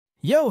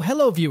Yo,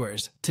 hello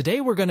viewers!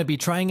 Today we're going to be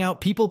trying out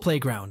People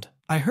Playground.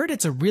 I heard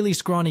it's a really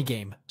scrawny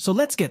game, so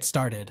let's get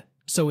started.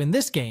 So in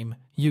this game,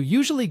 you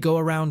usually go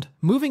around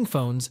moving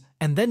phones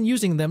and then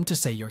using them to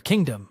say your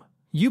kingdom.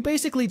 You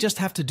basically just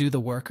have to do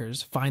the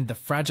workers, find the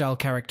fragile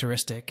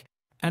characteristic,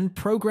 and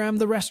program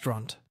the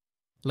restaurant.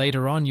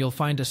 Later on, you'll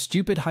find a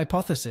stupid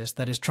hypothesis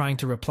that is trying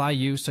to reply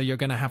you, so you're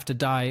going to have to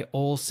die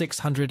all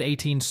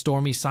 618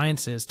 stormy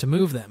sciences to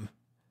move them.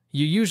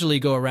 You usually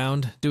go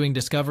around doing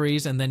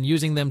discoveries and then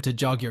using them to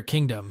jog your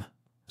kingdom.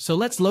 So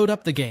let's load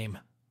up the game.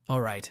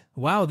 Alright,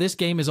 wow, this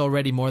game is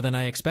already more than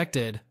I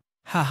expected.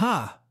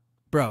 Haha.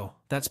 Bro,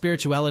 that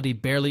spirituality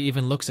barely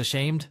even looks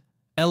ashamed.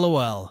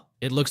 LOL,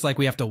 it looks like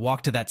we have to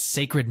walk to that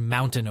sacred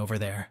mountain over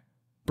there.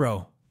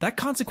 Bro, that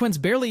consequence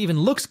barely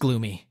even looks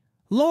gloomy.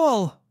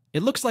 LOL,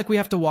 it looks like we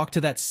have to walk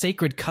to that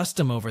sacred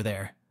custom over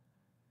there.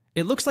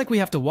 It looks like we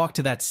have to walk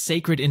to that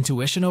sacred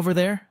intuition over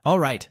there.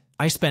 Alright,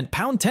 I spent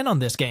 £10 on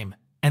this game.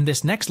 And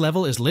this next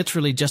level is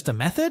literally just a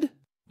method?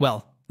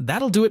 Well,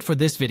 that'll do it for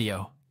this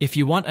video. If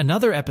you want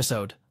another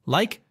episode,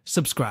 like,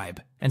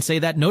 subscribe, and say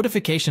that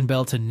notification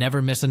bell to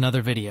never miss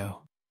another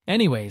video.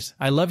 Anyways,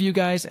 I love you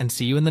guys and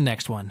see you in the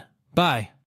next one. Bye.